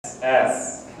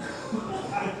XSS.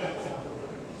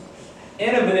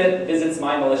 Anna visits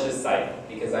my malicious site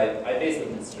because I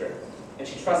basically missed her. And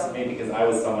she trusted me because I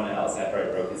was someone else after I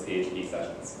broke his PHP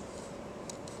sessions.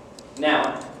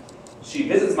 Now, she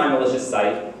visits my malicious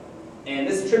site, and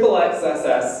this triple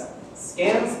XSS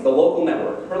scans the local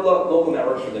network, her local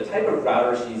network, for the type of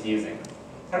router she's using.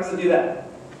 How does it do that?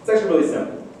 It's actually really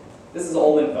simple. This is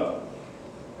old info.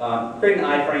 Create an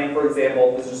iframe, for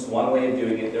example. This is just one way of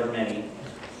doing it. There are many.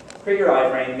 Create your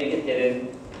iframe, make it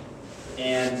hidden,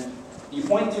 and you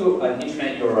point to an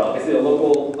internet URL, basically a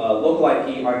local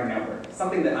IP on your network,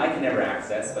 something that I can never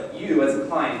access, but you as a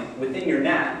client within your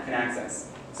NAT can access.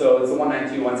 So it's a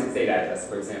 192.168 address,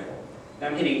 for example. Now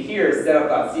I'm hitting here,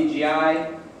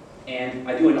 setup.cgi, and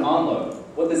I do an onload.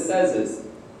 What this says is,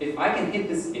 if I can hit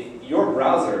this, if your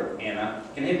browser, Anna,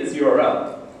 can hit this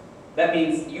URL, that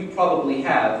means you probably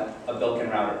have a built-in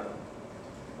router.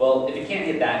 Well, if you can't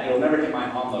hit that, you'll never hit my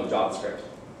onload JavaScript.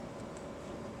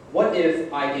 What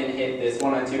if I can hit this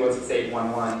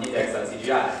 192.168.11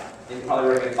 index.cgi? And probably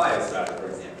work a FiOS router, for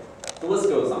example. The list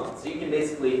goes on. So you can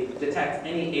basically detect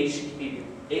any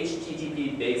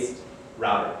HTTP-based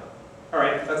router. All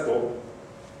right, that's cool.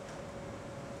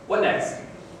 What next?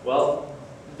 Well,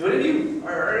 are any of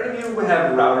you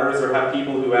have routers or have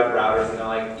people who have routers and they're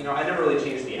like, I never really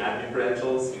changed the admin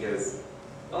credentials because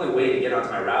the only way to get onto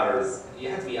my routers, you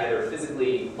have to be either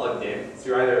physically plugged in, so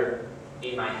you're either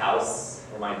in my house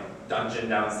or my dungeon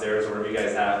downstairs or whatever you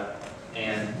guys have,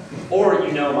 or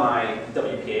my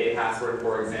WPA password,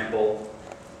 for example,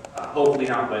 hopefully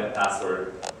not web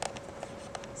password.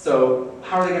 So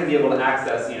how are they going to be able to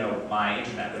access, my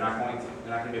internet? They're not going to.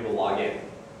 They're not going to be able to log in.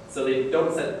 So they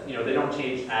don't set, they don't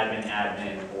change admin,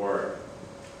 or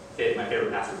my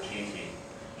favorite password change me.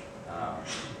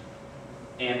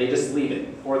 And they just leave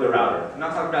it for the router. I'm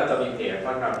not talking about WPA. I'm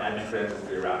talking about admin credentials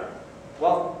for your router.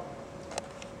 Well,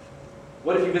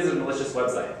 what if you visit a malicious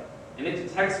website and it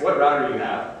detects what router you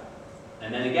have,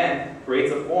 and then again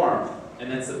creates a form and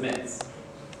then submits?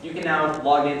 You can now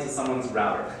log into someone's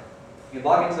router. You can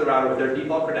log into the router with their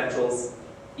default credentials,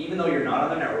 even though you're not on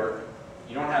the network.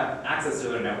 You don't have access to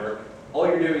their network. All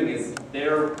you're doing is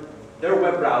their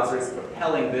web browser is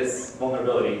propelling this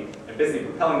vulnerability and basically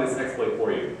propelling this exploit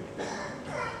for you.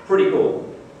 Pretty cool.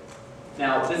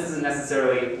 Now, this isn't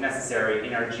necessarily necessary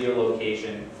in our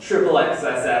geolocation triple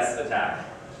XSS attack.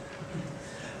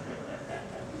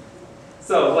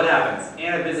 So what happens?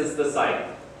 Anna visits the site.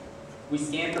 We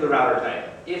scan for the router type.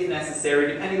 If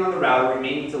necessary, depending on the router, we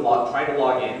may need to try to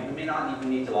log in. We may not even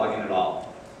need to log in at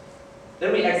all.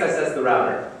 Then we XSS the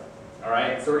router. All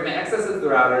right, so we're going to XSS the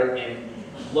router and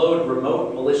load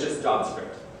remote malicious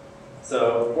JavaScript.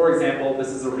 So, for example, this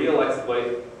is a real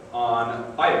exploit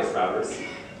on FiOS routers,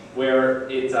 where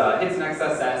it hits an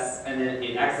XSS and then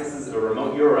it accesses a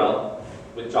remote URL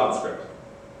with JavaScript.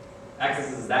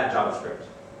 Accesses that JavaScript.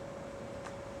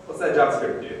 What's that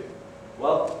JavaScript do?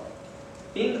 Well,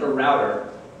 being a router,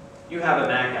 you have a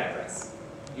MAC address.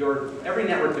 Every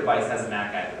network device has a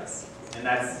MAC address. And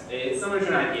it's similar to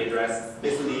an IP address,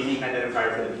 basically the unique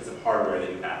identifier for the piece of hardware that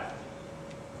you have.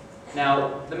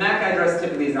 Now, the MAC address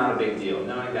typically is not a big deal.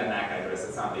 Knowing that MAC address,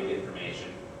 it's not big information.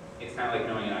 It's kind of like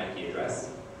knowing an IP address.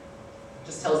 It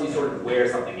just tells you sort of where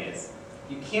something is.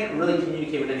 You can't really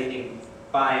communicate with anything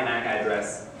by a MAC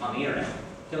address on the internet. You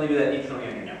can only do that internally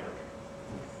on your network,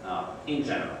 in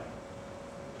general.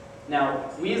 Now,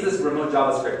 we use this remote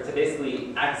JavaScript to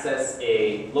basically access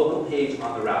a local page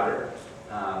on the router.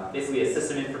 Basically a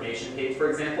system information page, for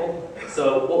example.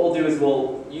 So what we'll do is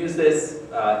we'll use this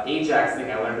Ajax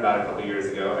thing I learned about a couple years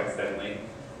ago, accidentally,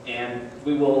 and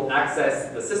we will access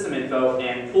the system info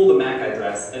and pull the MAC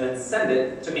address and then send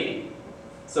it to me.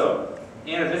 So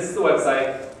Anna visits the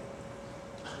website,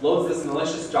 loads this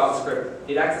malicious JavaScript,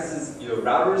 it accesses your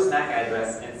router's MAC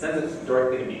address and sends it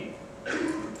directly to me.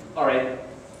 All right,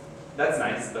 that's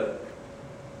nice, but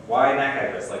why MAC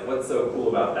address? Like, what's so cool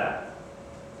about that?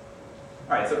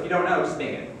 All right, so if you don't know, just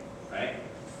ping it, right?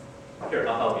 Here,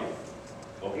 I'll help you.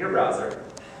 Open your browser,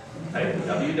 type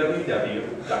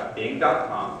www.bing.com,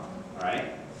 all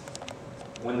right?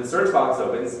 When the search box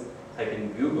opens, type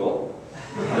in Google,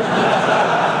 and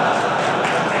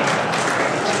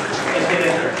hit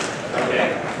enter, okay?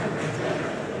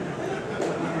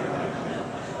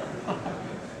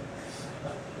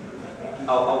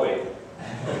 I'll wait.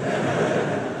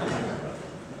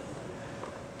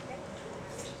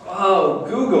 Oh,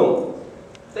 Google.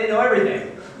 They know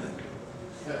everything.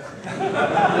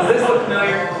 Does this look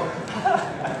familiar?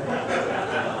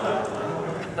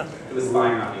 It was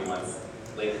spying on me once,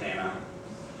 late came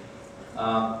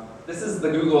out. This is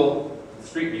the Google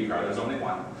Street View car. There's only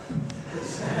one.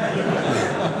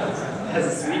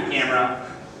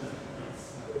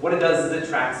 what it does is it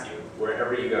tracks you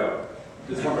wherever you go.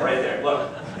 There's one right there,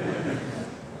 look.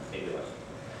 Take a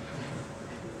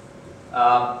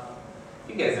look.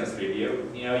 You guys know Street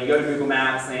View. You know, you go to Google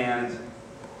Maps and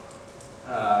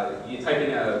you type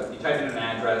in an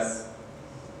address,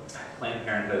 Planned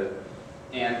Parenthood,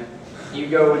 and you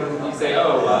go and you say,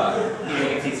 oh, you know,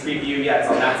 you can see Street View. Yeah, it's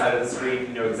on that side of the street.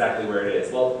 You know exactly where it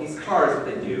is. Well, these cars, what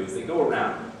they do is they go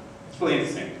around. It's really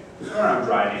interesting. They go around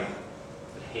driving.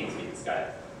 It hates me, this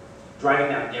guy. Driving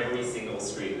down every single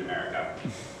street in America.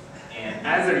 And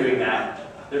as they're doing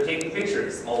that, they're taking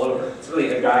pictures all over. It's really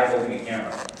a guy holding a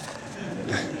camera.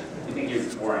 You think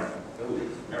he's foreign? Ooh,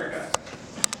 America.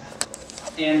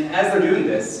 And as they're doing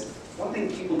this, one thing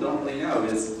people don't really know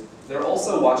is they're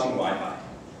also watching Wi-Fi.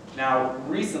 Now,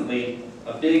 recently,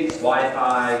 a big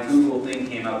Wi-Fi Google thing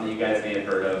came out that you guys may have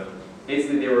heard of.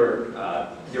 Basically, they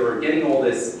were getting all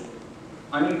this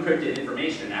unencrypted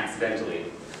information accidentally.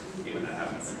 See when that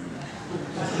happens.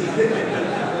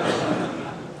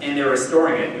 And they were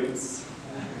storing it. Oops.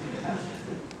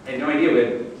 I had no idea we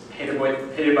had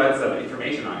petabytes of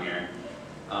information on here.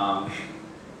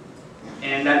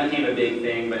 And that became a big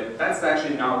thing, but that's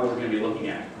actually not what we're going to be looking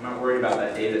at. I'm not worried about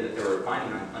that data that they were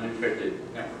finding on unencrypted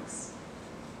networks.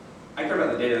 I care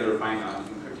about the data they were finding on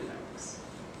encrypted networks.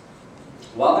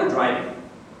 While they're driving,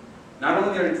 not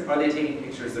only are they taking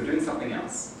pictures, they're doing something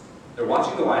else. They're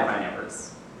watching the Wi-Fi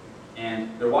networks, and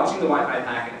they're watching the Wi-Fi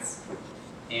packets.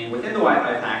 And within the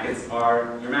Wi-Fi packets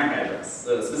are your MAC address,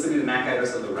 specifically the MAC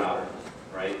address of the router,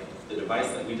 right? The device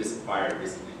that we just acquired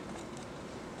recently.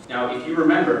 Now, if you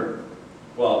remember,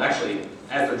 well, actually,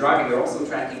 as they're driving, they're also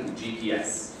tracking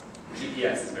GPS.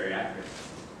 GPS is very accurate.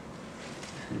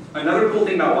 Another cool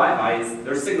thing about Wi-Fi is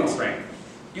their signal strength.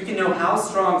 You can know how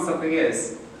strong something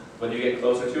is, whether you get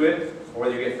closer to it or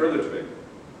whether you get further to it.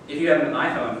 If you have an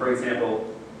iPhone, for example,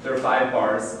 there are 5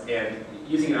 bars, and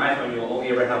using an iPhone, you'll only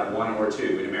ever have 1 or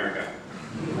 2 in America.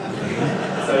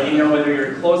 So you know whether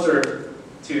you're closer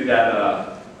to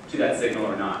that signal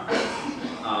or not.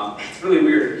 It's really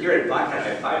weird. Here at BlackHat, I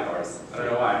have 5 bars. I don't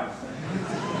know why.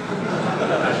 I'm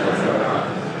not sure what's going on.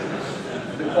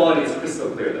 The quality is crystal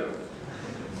clear, though.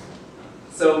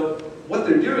 So what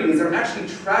they're doing is they're actually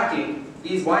tracking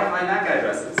these Wi-Fi MAC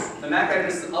addresses, the MAC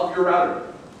addresses of your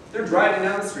router. They're driving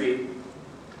down the street,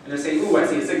 and they're saying, ooh, I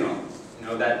see a signal. You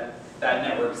know, that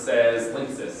network says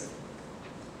Linksys.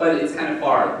 But it's kind of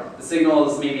far. The signal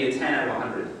is maybe a 10 out of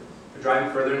 100. They're driving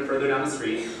further and further down the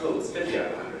street. Oh, it's 50 out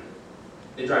of 100.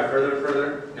 They drive further and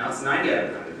further. Now it's 90 out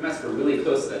of 100. You must be really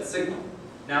close to that signal.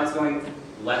 Now it's going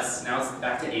less. Now it's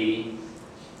back to 80.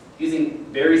 Using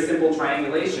very simple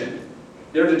triangulation,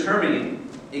 they're determining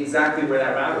exactly where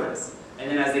that router is. And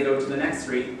then as they go to the next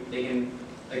street, they can,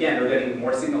 again, they're getting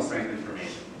more signal strength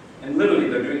information. And literally,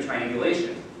 they're doing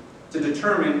triangulation to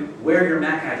determine where your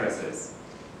MAC address is.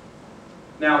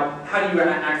 Now, how do you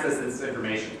access this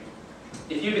information?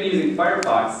 If you've been using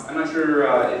Firefox, I'm not sure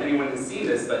if anyone has seen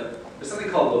this, but there's something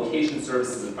called location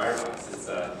services in Firefox.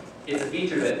 It's a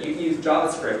feature that you can use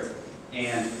JavaScript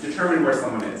and determine where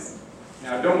someone is.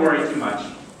 Now, don't worry too much.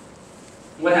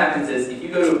 What happens is, if you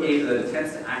go to a page that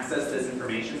attempts to access this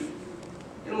information,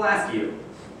 it'll ask you.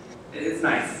 It's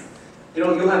nice.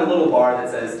 You'll have a little bar that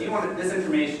says, do you want this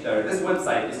information, or this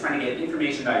website is trying to get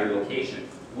information about your location.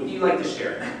 Would you like to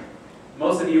share it?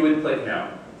 Most of you would click no.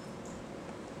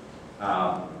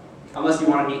 Unless you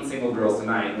want to meet single girls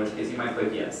tonight, in which case you might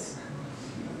click yes.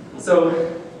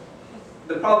 So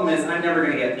the problem is I'm never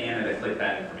going to get Anna to click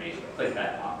that information, click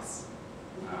that box.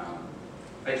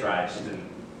 I tried, she didn't.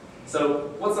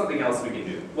 So what's something else we can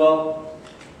do? Well,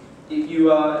 if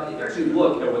you actually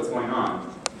look at what's going on,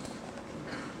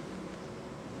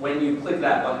 when you click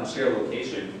that button, share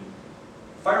location,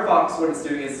 Firefox, what it's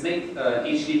doing is make an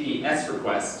HTTPS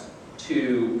request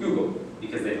to Google,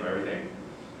 because they know everything.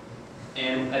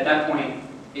 And at that point,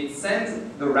 it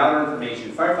sends the router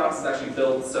information. Firefox is actually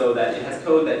built so that it has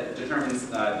code that determines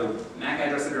the MAC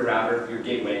address of your router, your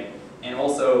gateway, and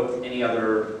also any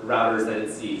other routers that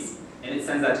it sees. And it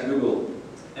sends that to Google.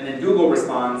 And then Google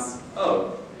responds,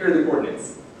 oh, here are the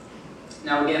coordinates.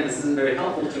 Now again, this isn't very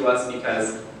helpful to us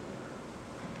because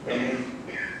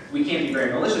we can't be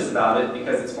very malicious about it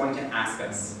because it's going to ask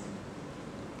us.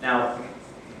 Now,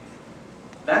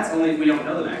 that's only if we don't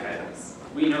know the MAC address.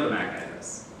 We know the MAC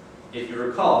address. If you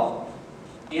recall,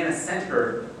 Anna sent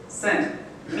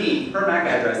me her MAC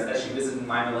address as she visited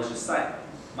my malicious site.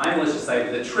 My malicious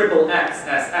site with a triple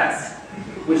XSS,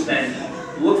 which then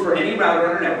looked for any router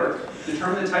on our network,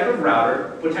 determined the type of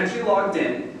router, potentially logged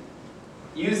in,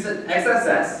 used the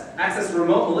XSS, accessed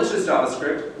remote malicious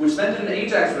JavaScript, which then did an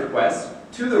AJAX request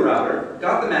to the router,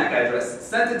 got the MAC address,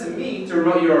 sent it to me to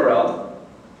remote URL,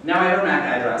 Now I have her MAC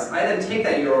address. I then take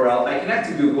that URL, I connect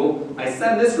to Google, I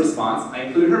send this response, I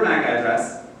include her MAC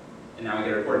address, and now I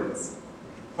get her coordinates.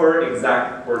 Her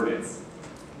exact coordinates.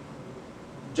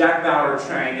 Jack Bauer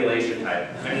triangulation type.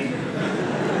 I mean,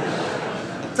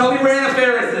 tell me where Anna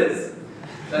Faris is.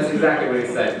 That's exactly what he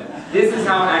said. This is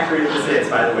how accurate this is,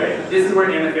 by the way. This is where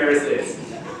Anna Faris is.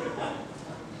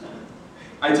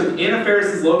 I took Anna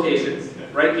Faris's location,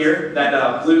 right here,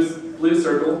 that blue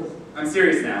circle. I'm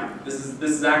serious now. This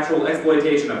is actual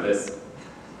exploitation of this.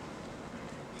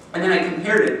 And then I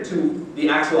compared it to the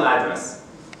actual address,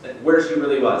 where she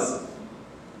really was.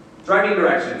 Driving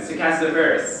directions to Casa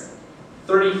Faris,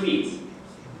 30 feet.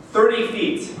 30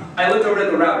 feet. I looked over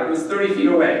at the router. It was 30 feet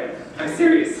away. I'm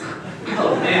serious.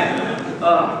 Oh, man.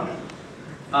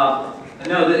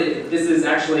 No, this is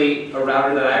actually a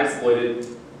router that I exploited,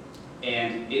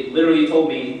 and it literally told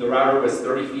me the router was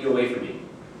 30 feet away from me.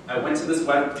 I went to this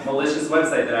malicious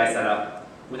website that I set up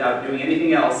without doing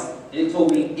anything else, and it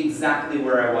told me exactly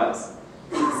where I was.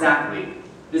 Exactly.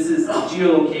 This is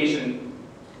geolocation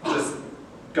just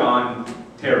gone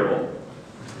terrible.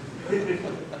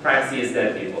 Privacy is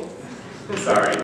dead, people. Sorry.